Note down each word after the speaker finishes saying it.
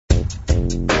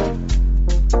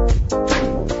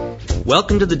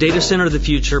Welcome to the Data Center of the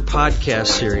Future podcast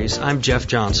series. I'm Jeff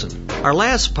Johnson. Our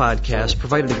last podcast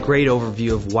provided a great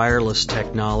overview of wireless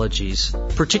technologies,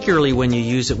 particularly when you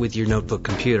use it with your notebook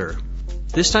computer.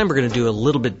 This time we're going to do a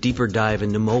little bit deeper dive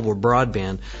into mobile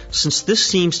broadband, since this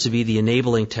seems to be the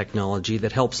enabling technology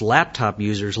that helps laptop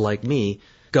users like me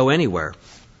go anywhere.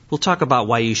 We'll talk about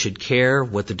why you should care,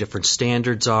 what the different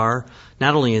standards are,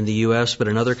 not only in the U.S. but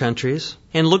in other countries,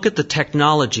 and look at the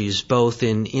technologies, both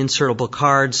in insertable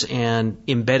cards and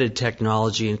embedded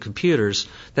technology in computers,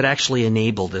 that actually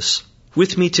enable this.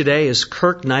 With me today is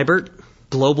Kirk Neibert,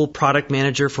 Global Product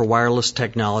Manager for Wireless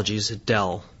Technologies at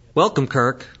Dell. Welcome,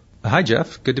 Kirk. Hi,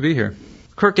 Jeff. Good to be here.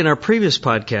 Kirk, in our previous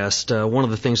podcast, one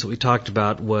of the things that we talked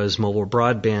about was mobile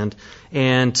broadband,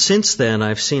 and since then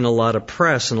I've seen a lot of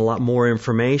press and a lot more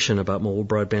information about mobile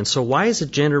broadband. So why is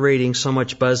it generating so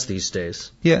much buzz these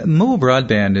days? Yeah, mobile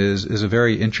broadband is a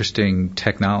very interesting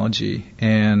technology,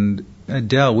 and at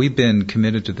Dell we've been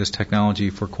committed to this technology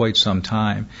for quite some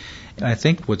time. I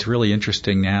think what's really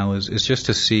interesting now is just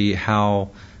to see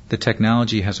how the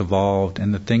technology has evolved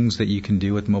and the things that you can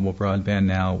do with mobile broadband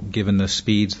now, given the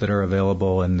speeds that are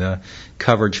available and the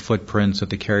coverage footprints that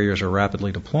the carriers are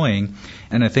rapidly deploying.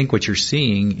 And I think what you're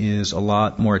seeing is a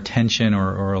lot more attention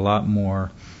or a lot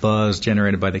more buzz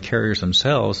generated by the carriers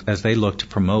themselves as they look to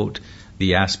promote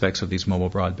the aspects of these mobile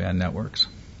broadband networks.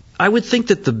 I would think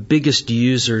that the biggest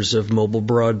users of mobile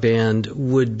broadband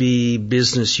would be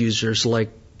business users like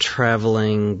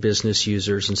traveling business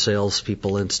users and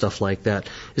salespeople and stuff like that.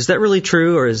 Is that really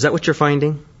true, or is that what you're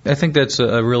finding? I think that's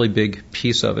a really big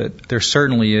piece of it. There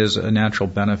certainly is a natural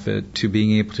benefit to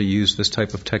being able to use this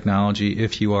type of technology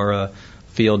if you are a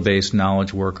field-based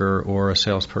knowledge worker or a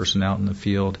salesperson out in the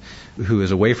field who is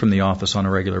away from the office on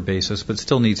a regular basis but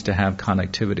still needs to have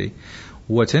connectivity.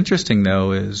 What's interesting,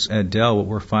 though, is at Dell what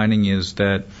we're finding is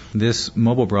that this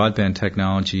mobile broadband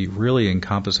technology really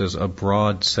encompasses a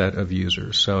broad set of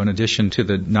users. So in addition to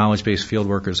the knowledge-based field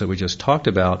workers that we just talked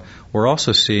about, we're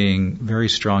also seeing very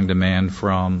strong demand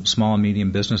from small and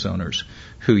medium business owners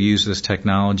who use this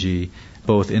technology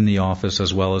both in the office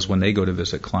as well as when they go to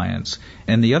visit clients.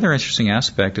 And the other interesting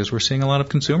aspect is we're seeing a lot of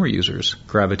consumer users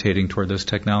gravitating toward this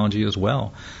technology as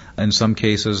well. In some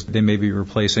cases, they may be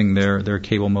replacing their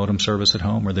cable modem service at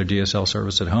home or their DSL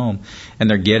service at home, and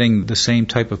they're getting the same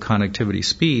type of connectivity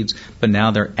speeds, but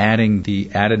now they're adding the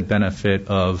added benefit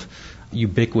of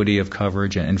ubiquity of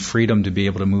coverage and freedom to be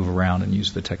able to move around and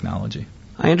use the technology.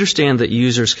 I understand that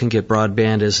users can get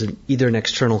broadband as either an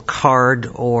external card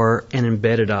or an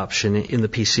embedded option in the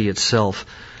PC itself.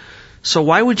 So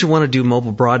why would you want to do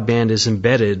mobile broadband as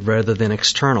embedded rather than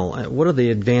external? What are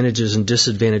the advantages and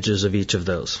disadvantages of each of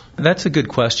those? That's a good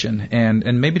question.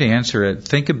 And maybe to answer it,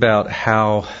 think about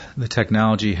how the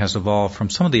technology has evolved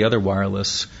from some of the other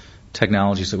wireless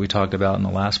technologies that we talked about in the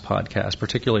last podcast,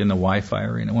 particularly in the Wi-Fi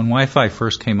arena. When Wi-Fi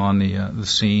first came on the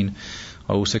scene,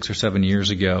 6 or 7 years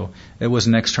ago, it was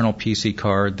an external PC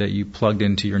card that you plugged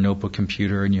into your notebook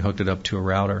computer and you hooked it up to a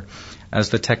router.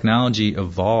 As the technology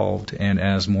evolved and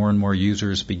as more and more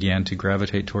users began to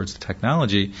gravitate towards the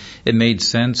technology, it made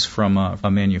sense from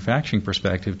a manufacturing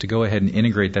perspective to go ahead and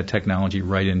integrate that technology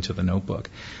right into the notebook.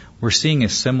 We're seeing a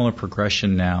similar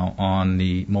progression now on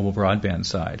the mobile broadband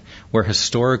side, where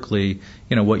historically,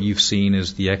 what you've seen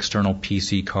is the external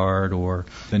PC card or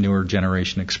the newer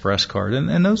generation Express card,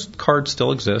 and those cards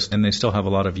still exist and they still have a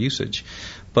lot of usage.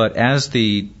 But as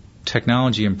the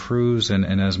technology improves and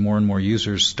as more and more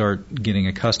users start getting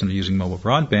accustomed to using mobile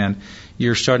broadband,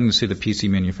 you're starting to see the PC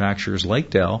manufacturers like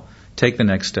Dell take the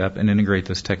next step and integrate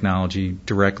this technology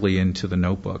directly into the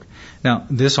notebook. Now,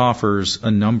 this offers a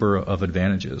number of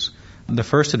advantages. The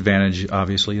first advantage,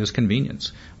 obviously, is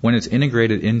convenience. When it's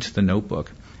integrated into the notebook,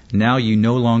 now you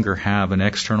no longer have an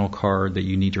external card that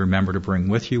you need to remember to bring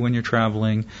with you when you're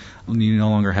traveling. You no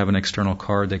longer have an external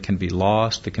card that can be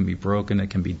lost, that can be broken, that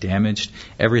can be damaged.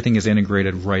 Everything is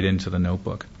integrated right into the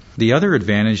notebook. The other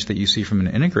advantage that you see from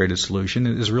an integrated solution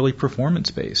is really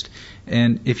performance-based.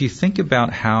 And if you think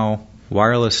about how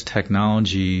wireless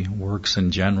technology works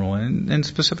in general, and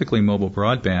specifically mobile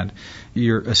broadband,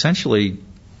 you're essentially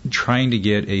trying to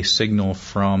get a signal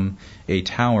from a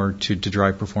tower to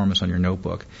drive performance on your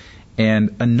notebook.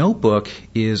 And a notebook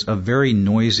is a very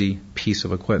noisy piece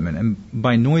of equipment. And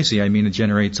by noisy, I mean it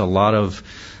generates a lot of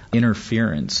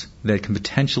interference that can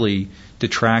potentially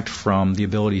detract from the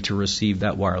ability to receive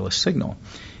that wireless signal.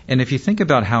 And if you think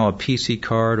about how a PC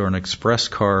card or an Express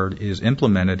card is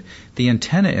implemented, the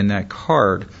antenna in that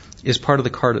card is part of the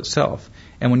card itself.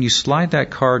 And when you slide that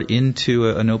card into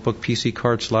a notebook PC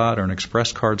card slot or an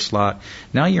express card slot,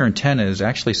 now your antenna is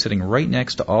actually sitting right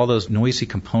next to all those noisy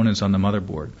components on the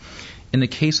motherboard. In the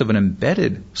case of an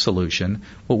embedded solution,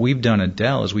 what we've done at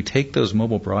Dell is we take those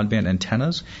mobile broadband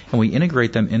antennas and we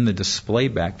integrate them in the display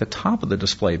back, the top of the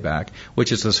display back,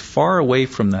 which is as far away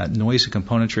from that noisy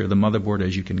componentry of the motherboard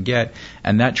as you can get,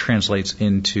 and that translates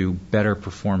into better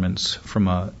performance from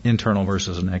an internal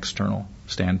versus an external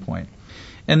standpoint.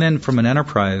 And then from an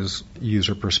enterprise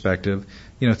user perspective,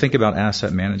 think about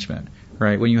asset management,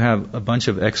 right? When you have a bunch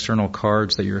of external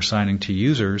cards that you're assigning to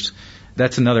users,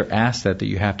 that's another asset that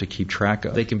you have to keep track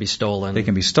of. They can be stolen. They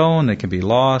can be stolen. They can be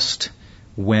lost.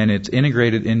 When it's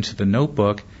integrated into the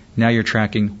notebook, now you're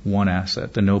tracking one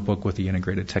asset, the notebook with the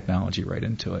integrated technology right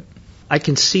into it. I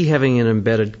can see having an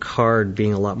embedded card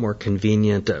being a lot more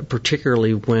convenient,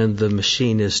 particularly when the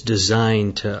machine is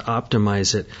designed to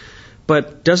optimize it.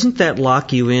 But doesn't that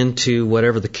lock you into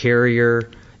whatever the carrier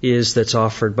is that's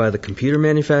offered by the computer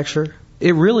manufacturer?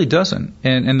 It really doesn't.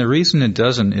 And the reason it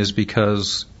doesn't is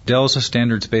because Dell's a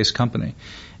standards-based company.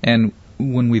 And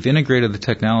when we've integrated the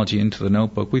technology into the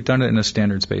notebook, we've done it in a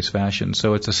standards-based fashion.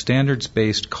 So it's a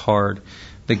standards-based card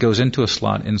that goes into a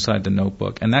slot inside the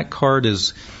notebook. And that card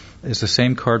is the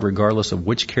same card regardless of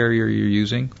which carrier you're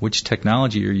using, which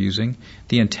technology you're using.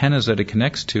 The antennas that it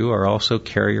connects to are also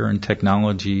carrier and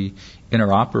technology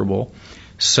interoperable.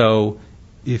 So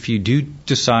if you do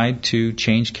decide to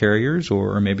change carriers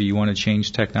or maybe you want to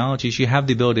change technologies, you have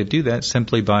the ability to do that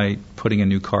simply by putting a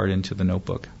new card into the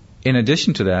notebook. In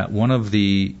addition to that, one of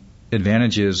the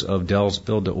advantages of Dell's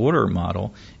build-to-order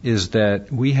model is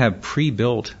that we have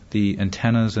pre-built the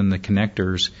antennas and the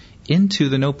connectors into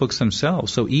the notebooks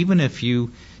themselves. So even if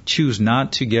you choose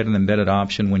not to get an embedded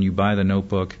option when you buy the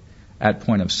notebook at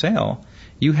point of sale,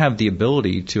 you have the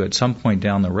ability to, at some point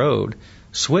down the road,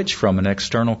 switch from an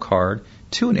external card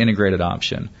to an integrated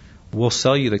option. We'll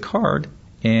sell you the card,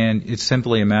 and it's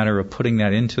simply a matter of putting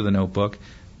that into the notebook,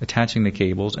 attaching the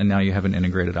cables, and now you have an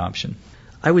integrated option.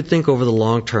 I would think over the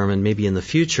long term and maybe in the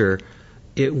future,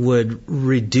 it would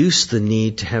reduce the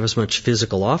need to have as much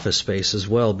physical office space as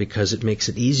well, because it makes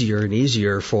it easier and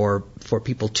easier for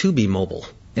people to be mobile.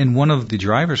 And one of the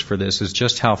drivers for this is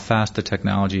just how fast the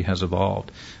technology has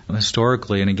evolved.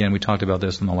 Historically, and again, we talked about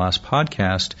this in the last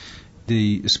podcast,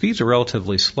 the speeds are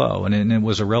relatively slow, and it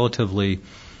was a relatively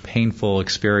painful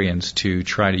experience to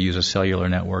try to use a cellular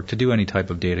network to do any type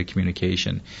of data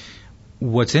communication.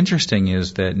 What's interesting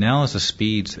is that now as the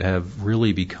speeds have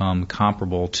really become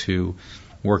comparable to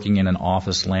working in an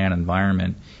office LAN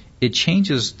environment, it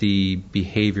changes the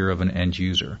behavior of an end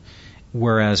user.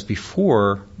 Whereas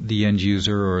before, the end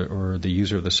user or the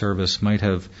user of the service might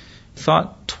have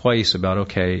thought twice about,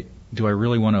 okay, do I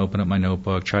really want to open up my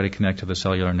notebook, try to connect to the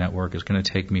cellular network? It's going to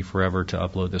take me forever to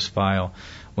upload this file.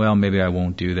 Well, maybe I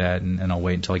won't do that, and I'll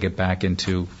wait until I get back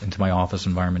into my office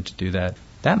environment to do that.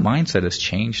 That mindset has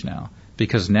changed now,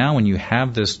 because now when you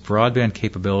have this broadband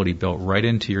capability built right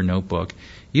into your notebook,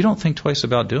 you don't think twice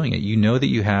about doing it. You know that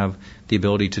you have the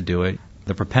ability to do it.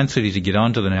 The propensity to get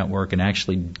onto the network and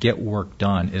actually get work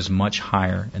done is much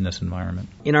higher in this environment.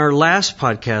 In our last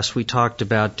podcast, we talked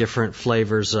about different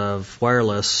flavors of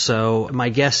wireless, so my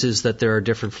guess is that there are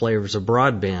different flavors of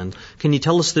broadband. Can you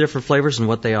tell us the different flavors and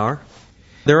what they are?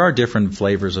 There are different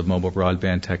flavors of mobile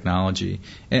broadband technology,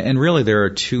 and really there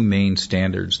are two main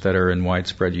standards that are in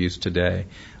widespread use today.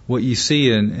 What you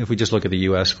see if we just look at the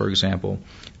U.S., for example,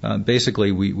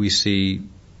 basically we see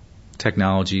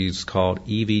technologies called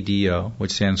EVDO,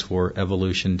 which stands for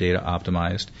Evolution Data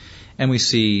Optimized, and we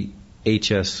see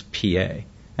HSPA,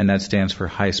 and that stands for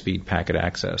High-Speed Packet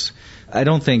Access. I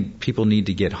don't think people need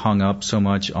to get hung up so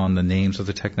much on the names of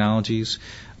the technologies.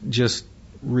 Just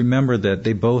remember that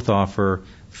they both offer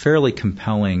fairly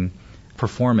compelling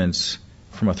performance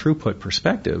from a throughput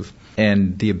perspective,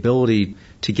 and the ability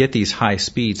to get these high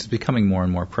speeds is becoming more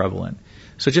and more prevalent.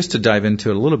 So just to dive into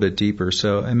it a little bit deeper,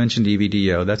 so I mentioned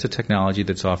EVDO. That's a technology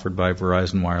that's offered by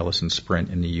Verizon Wireless and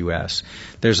Sprint in the U.S.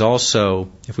 There's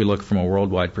also, if we look from a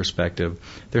worldwide perspective,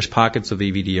 there's pockets of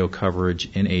EVDO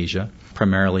coverage in Asia,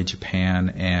 primarily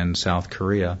Japan and South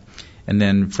Korea. And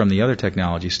then from the other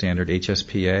technology standard,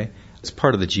 HSPA, it's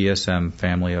part of the GSM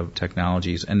family of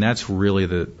technologies, and that's really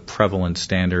the prevalent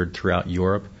standard throughout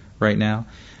Europe right now.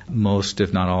 Most,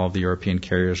 if not all, of the European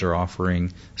carriers are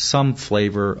offering some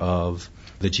flavor of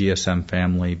the GSM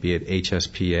family, be it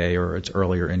HSPA or its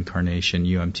earlier incarnation,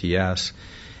 UMTS.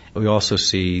 We also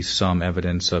see some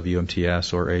evidence of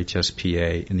UMTS or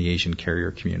HSPA in the Asian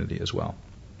carrier community as well.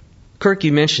 Kirk,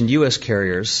 you mentioned U.S.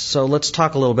 carriers, so let's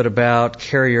talk a little bit about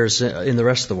carriers in the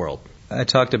rest of the world. I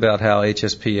talked about how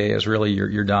HSPA is really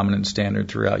your dominant standard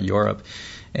throughout Europe.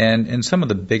 And some of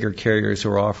the bigger carriers who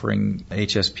are offering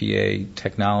HSPA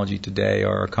technology today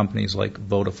are companies like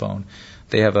Vodafone.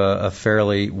 They have a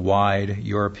fairly wide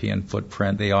European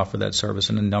footprint. They offer that service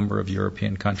in a number of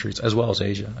European countries, as well as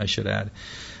Asia, I should add.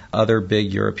 Other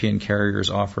big European carriers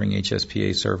offering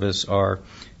HSPA service are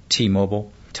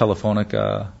T-Mobile,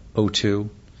 Telefonica, O2,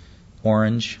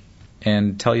 Orange,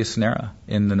 and TeliaSonera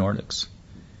in the Nordics.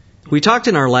 We talked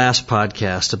in our last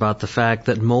podcast about the fact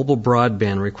that mobile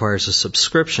broadband requires a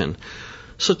subscription.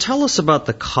 So tell us about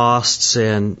the costs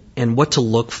and what to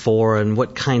look for and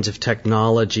what kinds of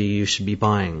technology you should be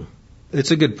buying. It's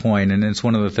a good point, and it's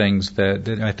one of the things that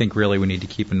I think really we need to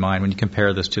keep in mind when you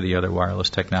compare this to the other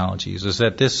wireless technologies, is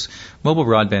that this mobile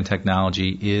broadband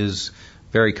technology is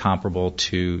very comparable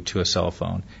to a cell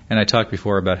phone. And I talked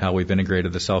before about how we've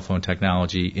integrated the cell phone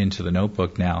technology into the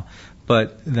notebook now,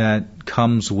 but that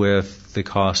comes with the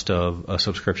cost of a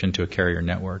subscription to a carrier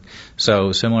network.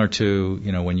 So similar to,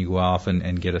 when you go off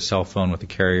and get a cell phone with a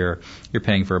carrier, you're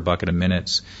paying for a bucket of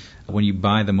minutes. When you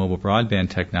buy the mobile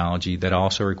broadband technology, that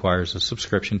also requires a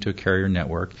subscription to a carrier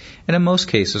network. And in most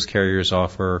cases, carriers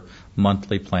offer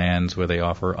monthly plans where they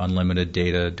offer unlimited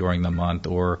data during the month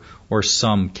or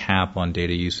some cap on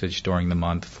data usage during the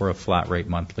month for a flat rate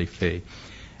monthly fee.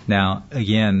 Now,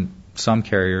 again, some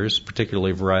carriers,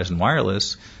 particularly Verizon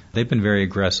Wireless, they've been very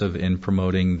aggressive in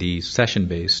promoting the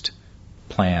session-based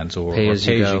plans or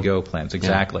pay-as-you-go plans.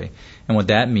 Exactly. Yeah. And what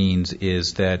that means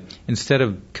is that instead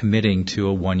of committing to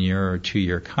a 1-year or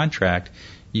 2-year contract,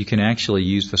 you can actually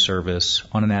use the service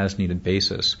on an as-needed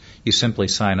basis. You simply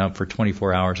sign up for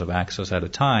 24 hours of access at a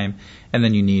time, and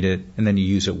then you need it, and then you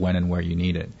use it when and where you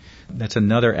need it. That's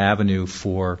another avenue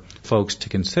for folks to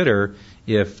consider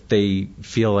if they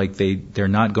feel like they're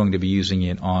not going to be using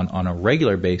it on a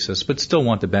regular basis, but still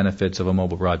want the benefits of a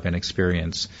mobile broadband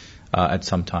experience at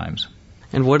some times.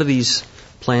 And what do these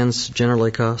plans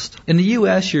generally cost? In the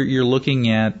U.S., you're looking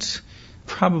at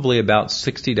probably about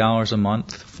 $60 a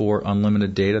month for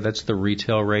unlimited data. That's the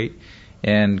retail rate.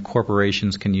 And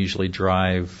corporations can usually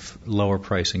drive lower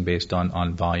pricing based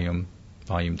on volume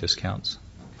discounts.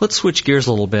 Let's switch gears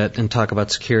a little bit and talk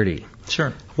about security.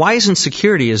 Sure. Why isn't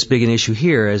security as big an issue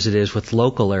here as it is with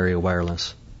local area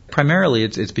wireless? Primarily,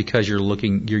 it's because you're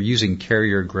using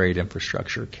carrier-grade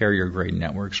infrastructure, carrier-grade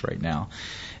networks right now.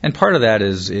 And part of that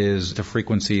is the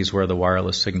frequencies where the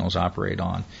wireless signals operate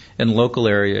on. In local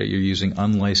area, you're using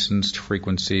unlicensed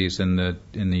frequencies in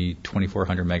the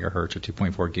 2400 megahertz or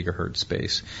 2.4 gigahertz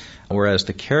space, whereas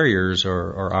the carriers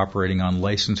are operating on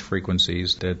licensed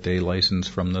frequencies that they license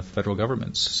from the federal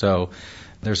governments. So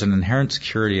there's an inherent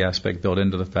security aspect built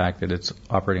into the fact that it's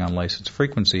operating on licensed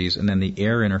frequencies, and then the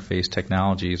air interface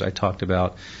technologies I talked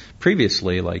about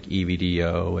previously, like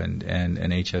EVDO and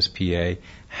HSPA,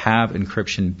 have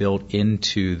encryption built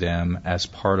into them as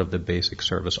part of the basic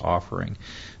service offering.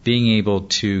 Being able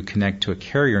to connect to a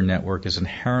carrier network is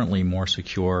inherently more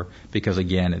secure because,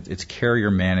 again, it's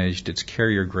carrier managed, it's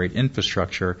carrier grade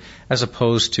infrastructure, as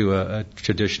opposed to a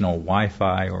traditional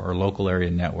Wi-Fi or local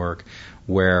area network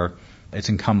where it's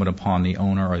incumbent upon the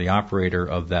owner or the operator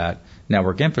of that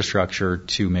network infrastructure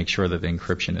to make sure that the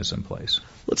encryption is in place.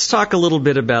 Let's talk a little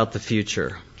bit about the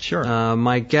future. Sure.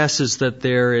 My guess is that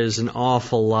there is an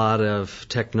awful lot of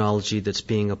technology that's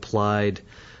being applied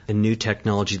and new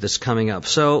technology that's coming up.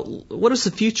 So what does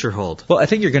the future hold? Well, I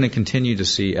think you're going to continue to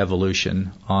see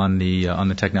evolution on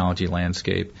the technology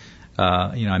landscape.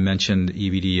 I mentioned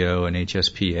EVDO and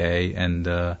HSPA,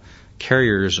 and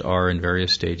carriers are in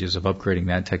various stages of upgrading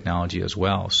that technology as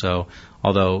well. So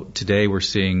although today we're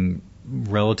seeing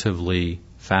relatively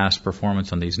fast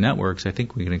performance on these networks, I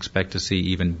think we can expect to see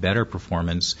even better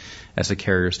performance as the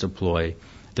carriers deploy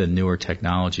the newer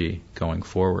technology going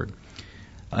forward.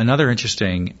 Another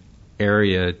interesting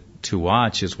area to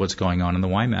watch is what's going on in the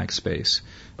WiMAX space.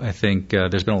 I think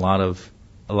there's been a lot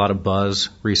of buzz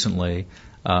recently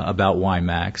about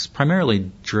WiMAX,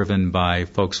 primarily driven by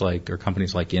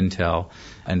companies like Intel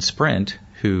and Sprint,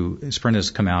 Sprint has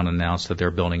come out and announced that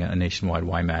they're building a nationwide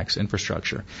WiMAX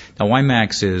infrastructure. Now,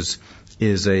 WiMAX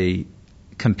is a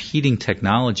competing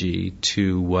technology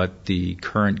to what the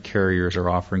current carriers are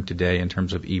offering today in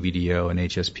terms of EVDO and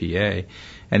HSPA,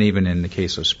 and even in the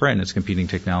case of Sprint, it's competing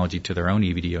technology to their own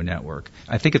EVDO network.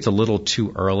 I think it's a little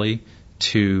too early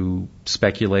to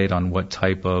speculate on what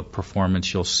type of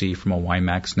performance you'll see from a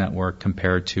WiMAX network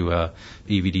compared to a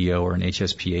EVDO or an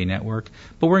HSPA network.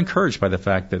 But we're encouraged by the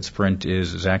fact that Sprint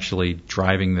is actually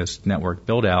driving this network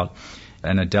build-out.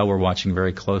 And at Dell, we're watching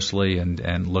very closely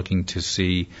and looking to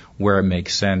see where it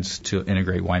makes sense to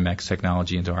integrate WiMAX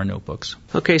technology into our notebooks.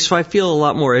 Okay, so I feel a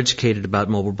lot more educated about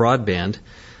mobile broadband.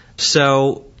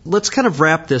 So let's kind of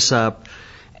wrap this up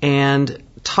and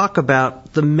talk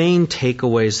about the main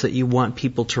takeaways that you want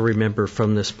people to remember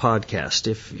from this podcast.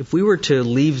 If we were to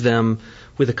leave them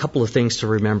with a couple of things to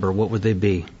remember, what would they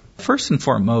be? First and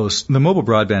foremost, the mobile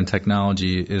broadband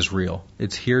technology is real.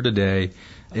 It's here today.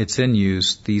 It's in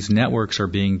use. These networks are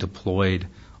being deployed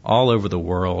all over the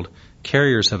world.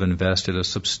 Carriers have invested a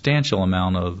substantial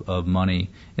amount of money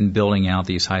in building out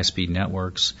these high-speed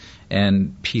networks,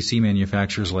 and PC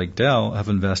manufacturers like Dell have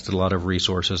invested a lot of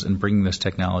resources in bringing this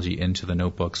technology into the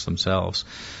notebooks themselves.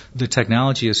 The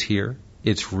technology is here.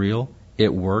 It's real.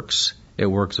 It works. It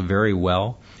works very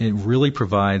well. It really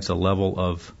provides a level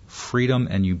of freedom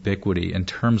and ubiquity in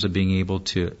terms of being able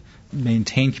to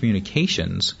maintain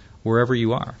communications wherever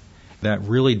you are. That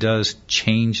really does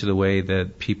change the way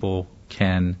that people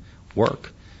can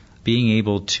work. Being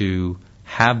able to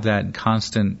have that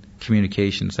constant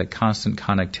communications, that constant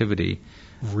connectivity,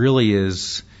 really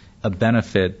is a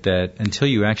benefit that until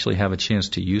you actually have a chance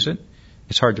to use it,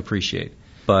 it's hard to appreciate.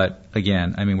 But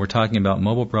again, we're talking about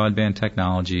mobile broadband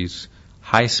technologies,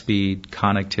 high-speed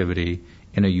connectivity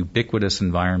in a ubiquitous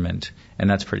environment, and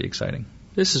that's pretty exciting.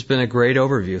 This has been a great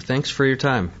overview. Thanks for your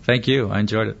time. Thank you. I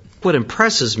enjoyed it. What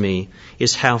impresses me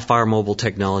is how far mobile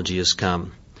technology has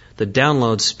come. The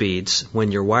download speeds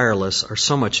when you're wireless are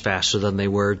so much faster than they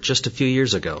were just a few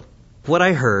years ago. What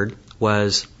I heard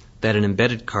was that an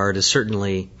embedded card is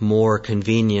certainly more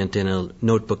convenient in a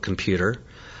notebook computer,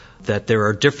 that there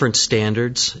are different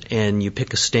standards, and you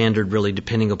pick a standard really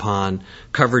depending upon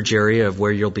coverage area of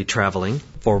where you'll be traveling.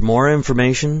 For more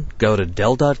information, go to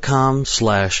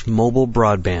Dell.com/mobile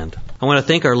broadband. I want to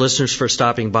thank our listeners for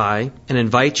stopping by and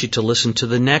invite you to listen to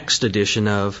the next edition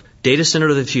of Data Center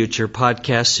of the Future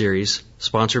podcast series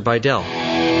sponsored by Dell.